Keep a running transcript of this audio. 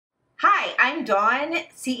Hi, I'm Dawn,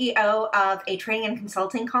 CEO of a training and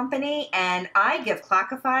consulting company, and I give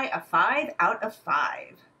Clockify a 5 out of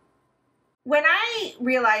 5. When I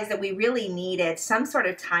realized that we really needed some sort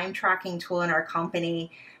of time tracking tool in our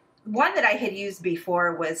company, one that I had used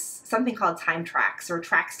before was something called Time Tracks or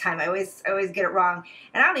Tracks Time. I always get it wrong,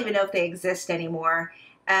 and I don't even know if they exist anymore.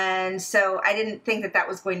 And so I didn't think that that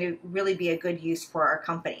was going to really be a good use for our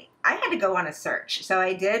company. I had to go on a search. So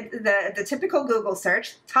I did the typical Google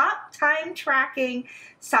search, top time tracking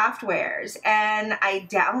softwares, and I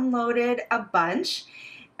downloaded a bunch.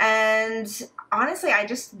 And honestly, I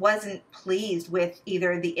just wasn't pleased with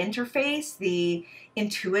either the interface, the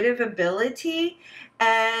intuitive ability,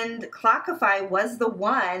 and Clockify was the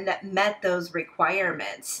one that met those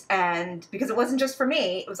requirements. And because it wasn't just for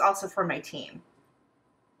me, it was also for my team.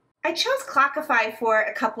 I chose Clockify for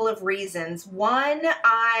a couple of reasons. One,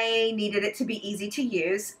 I needed it to be easy to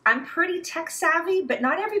use. I'm pretty tech savvy, but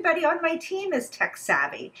not everybody on my team is tech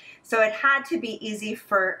savvy. So it had to be easy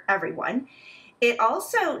for everyone. It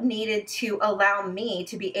also needed to allow me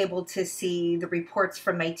to be able to see the reports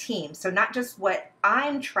from my team. So not just what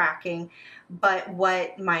I'm tracking, but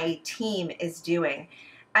what my team is doing.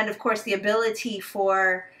 And of course, the ability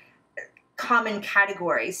for common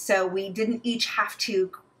categories. So we didn't each have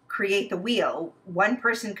to create the wheel. One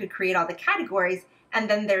person could create all the categories, and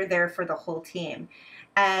then they're there for the whole team.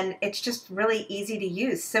 And it's just really easy to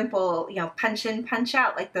use. Simple, punch in, punch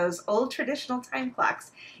out, like those old traditional time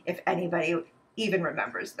clocks, if anybody even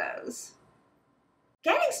remembers those.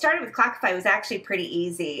 Getting started with Clockify was actually pretty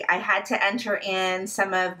easy. I had to enter in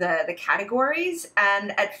some of the categories,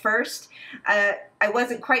 and at first I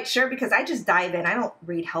wasn't quite sure because I just dive in. I don't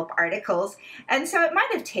read help articles, and so it might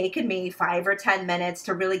have taken me 5 or 10 minutes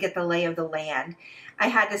to really get the lay of the land. I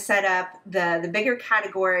had to set up the bigger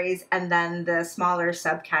categories and then the smaller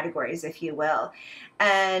subcategories, if you will.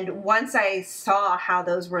 And once I saw how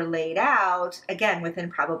those were laid out, again, within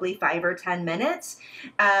probably 5 or 10 minutes,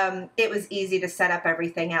 it was easy to set up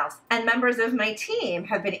everything else. And members of my team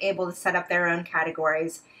have been able to set up their own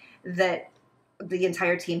categories that the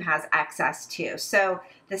entire team has access to. So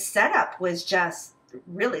the setup was just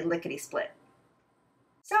really lickety-split.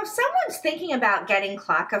 So if someone's thinking about getting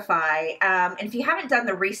Clockify, and if you haven't done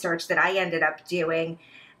the research that I ended up doing,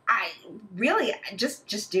 I really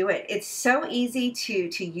just do it. It's so easy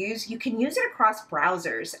to use. You can use it across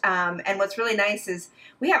browsers. And what's really nice is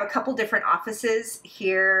we have a couple different offices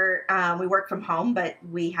here. We work from home, but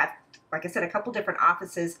we have, like I said, a couple different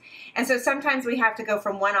offices. And so sometimes we have to go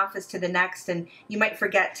from one office to the next, and you might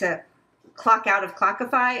forget to clock out of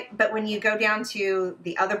Clockify. But when you go down to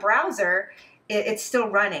the other browser, it's still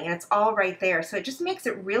running and it's all right there. So it just makes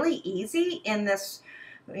it really easy in this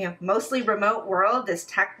mostly remote world, this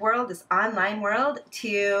tech world, this online world,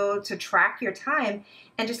 to track your time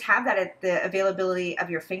and just have that at the availability of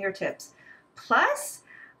your fingertips. Plus,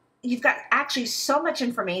 you've got actually so much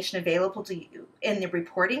information available to you in the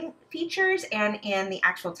reporting features and in the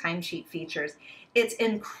actual timesheet features. It's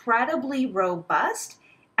incredibly robust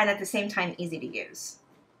and at the same time easy to use.